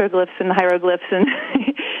petroglyphs and hieroglyphs and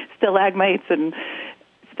stalagmites and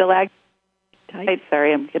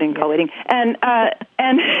Sorry, I'm getting call waiting. And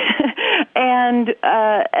then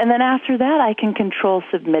after that, I can control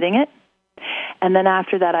submitting it. And then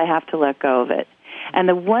after that, I have to let go of it. And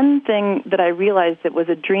the one thing that I realized that was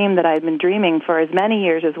a dream that I'd been dreaming for as many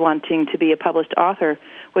years as wanting to be a published author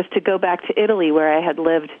was to go back to Italy, where I had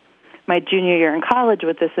lived my junior year in college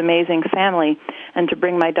with this amazing family, and to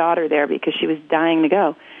bring my daughter there because she was dying to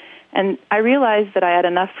go. And I realized that I had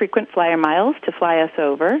enough frequent flyer miles to fly us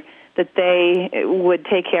over, that they would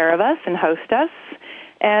take care of us and host us,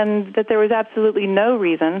 and that there was absolutely no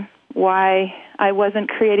reason why I wasn't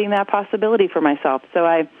creating that possibility for myself. So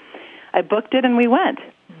I booked it and we went.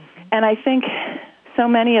 Mm-hmm. And I think so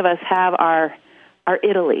many of us have our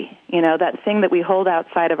Italy, you know, that thing that we hold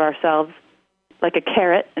outside of ourselves like a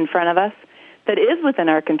carrot in front of us that is within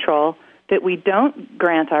our control, that we don't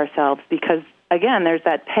grant ourselves because, again, there's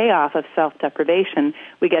that payoff of self-deprivation.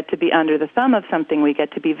 We get to be under the thumb of something. We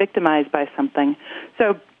get to be victimized by something.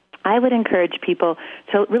 So I I would encourage people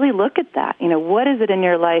to really look at that. What is it in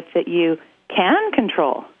your life that you can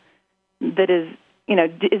control? That is,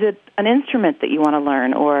 is it an instrument that you want to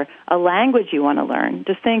learn or a language you want to learn?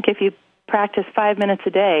 Just think, if you practice 5 minutes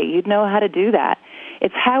a day, you'd know how to do that.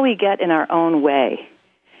 It's how we get in our own way.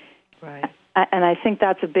 Right. And I think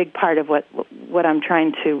that's a big part of what I'm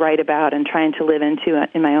trying to write about and trying to live into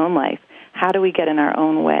in my own life. How do we get in our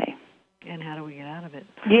own way? And how do we get out of it?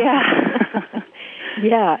 Yeah.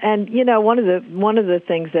 Yeah, and one of the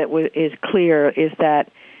things that is clear is that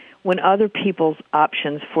when other people's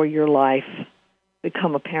options for your life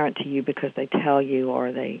become apparent to you because they tell you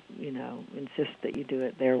or they, insist that you do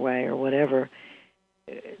it their way or whatever,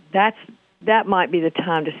 that might be the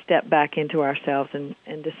time to step back into ourselves and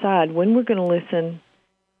decide when we're going to listen,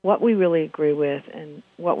 what we really agree with and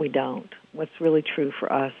what we don't, what's really true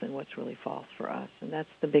for us and what's really false for us. And that's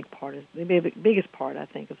the biggest part, I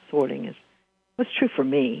think, of sorting is what's true for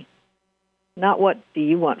me, not what do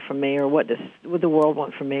you want from me or what would the world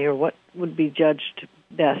want from me or what would be judged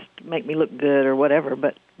best, make me look good or whatever,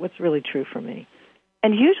 but what's really true for me.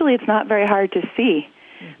 And usually it's not very hard to see.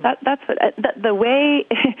 Mm-hmm. That's what the way.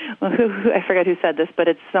 I forget who said this, but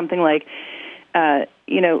it's something like,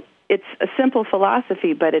 it's a simple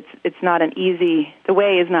philosophy, but it's not an easy. The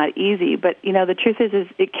way is not easy, but the truth is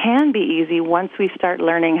it can be easy once we start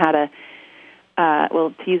learning how to.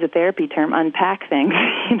 To use a therapy term, unpack things.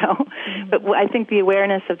 Mm-hmm. But I think the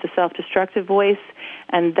awareness of the self-destructive voice,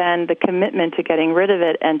 and then the commitment to getting rid of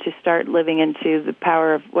it, and to start living into the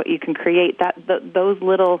power of what you can create. Those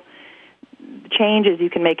little changes you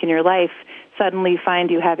can make in your life suddenly find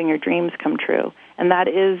you having your dreams come true. And that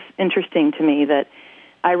is interesting to me, that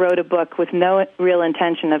I wrote a book with no real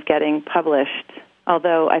intention of getting published,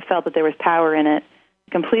 although I felt that there was power in it.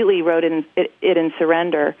 Completely wrote it in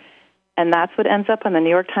surrender, and that's what ends up on the New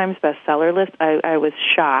York Times bestseller list. I was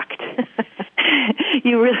shocked.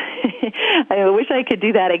 I wish I could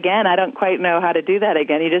do that again. I don't quite know how to do that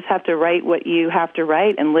again. You just have to write what you have to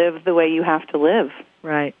write and live the way you have to live.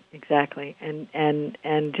 Right, exactly. And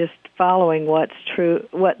just following what's true,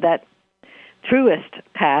 what that truest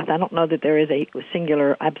path. I don't know that there is a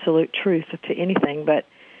singular absolute truth to anything, but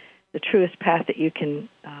the truest path that you can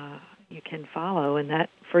follow, and that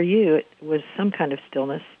for you it was some kind of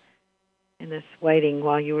stillness in this waiting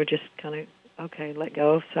while you were just kind of let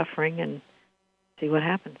go of suffering and see what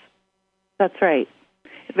happens. That's right.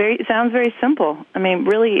 It sounds very simple. I mean,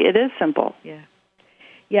 really, it is simple.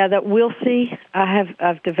 Yeah. That we'll see.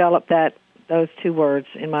 I've developed those two words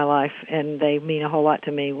in my life, and they mean a whole lot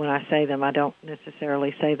to me when I say them. I don't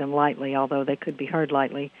necessarily say them lightly, although they could be heard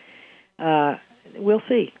lightly. We'll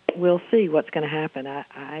see. We'll see what's going to happen.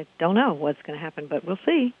 I don't know what's going to happen, but we'll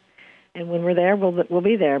see. And when we're there, we'll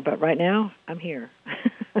be there. But right now, I'm here.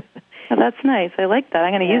 Oh, that's nice. I like that.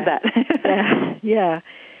 I'm going to use that. Yeah.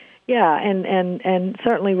 And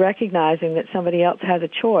certainly recognizing that somebody else has a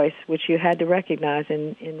choice, which you had to recognize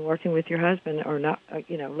in working with your husband, or not,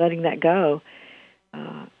 letting that go.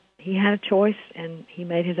 He had a choice, and he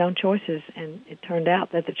made his own choices. And it turned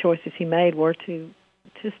out that the choices he made were to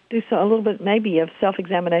just do a little bit maybe of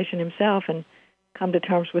self-examination himself and come to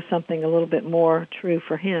terms with something a little bit more true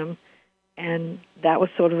for him. And that was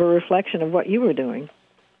sort of a reflection of what you were doing.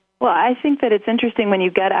 Well, I think that it's interesting when you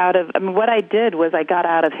get out of, what I did was I got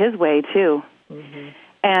out of his way, too. Mm-hmm.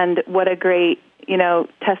 And what a great,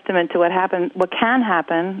 testament to what can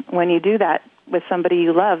happen when you do that with somebody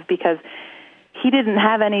you love, because he didn't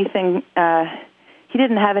have anything, he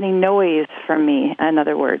didn't have any noise from me, in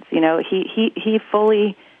other words. He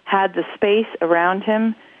fully had the space around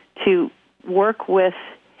him to work with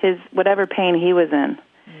his whatever pain he was in,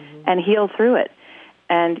 mm-hmm. and heal through it.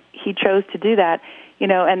 And he chose to do that,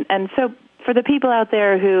 and so for the people out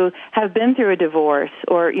there who have been through a divorce,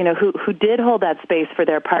 or, who did hold that space for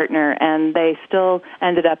their partner and they still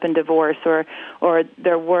ended up in divorce, or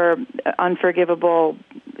there were unforgivable,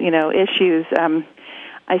 issues,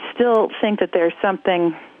 I still think that there's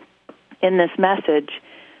something in this message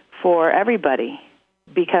for everybody,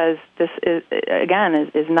 because this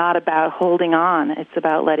is not about holding on. It's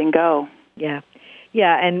about letting go.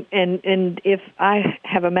 Yeah, and if I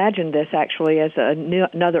have imagined this actually as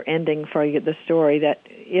another ending for the story, that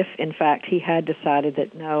if in fact he had decided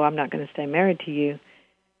that no, I'm not going to stay married to you,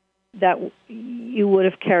 that you would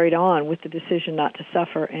have carried on with the decision not to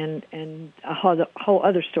suffer, and a whole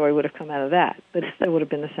other story would have come out of that, but it still would have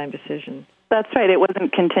been the same decision. That's right. It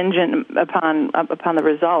wasn't contingent upon the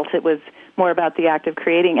result. It was more about the act of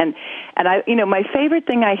creating. And I, my favorite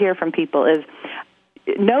thing I hear from people is,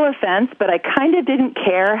 no offense, but I kind of didn't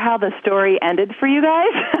care how the story ended for you guys.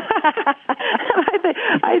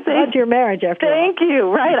 I think that's your marriage after all. Thank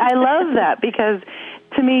you. Right. I love that because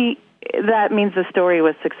to me, that means the story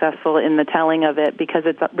was successful in the telling of it because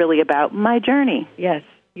it's really about my journey. Yes,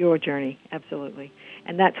 your journey. Absolutely.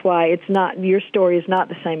 And that's why it's not, your story is not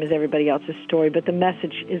the same as everybody else's story, but the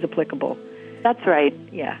message is applicable. That's right.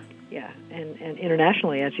 Yeah. And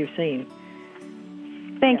internationally, as you've seen.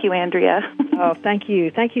 Thank you, Andrea. Oh, thank you.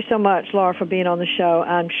 Thank you so much, Laura, for being on the show.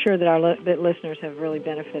 I'm sure that our listeners have really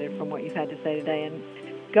benefited from what you've had to say today. And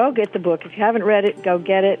go get the book. If you haven't read it, go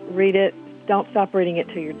get it, read it. Don't stop reading it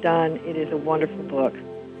till you're done. It is a wonderful book.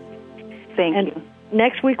 Thank you.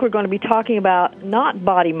 Next week, we're going to be talking about not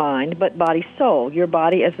body-mind, but body-soul, your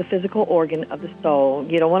body as the physical organ of the soul.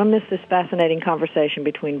 You don't want to miss this fascinating conversation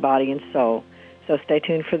between body and soul. So stay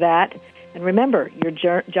tuned for that. And remember, your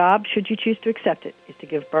job, should you choose to accept it, is to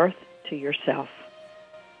give birth to yourself.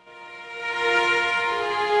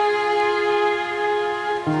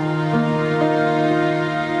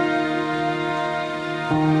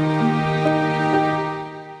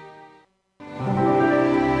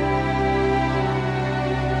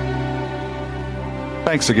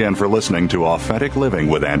 Thanks again for listening to Authentic Living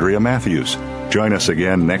with Andrea Matthews. Join us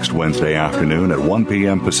again next Wednesday afternoon at 1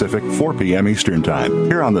 p.m. Pacific, 4 p.m. Eastern Time,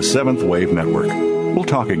 here on the Seventh Wave Network. We'll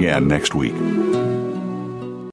talk again next week.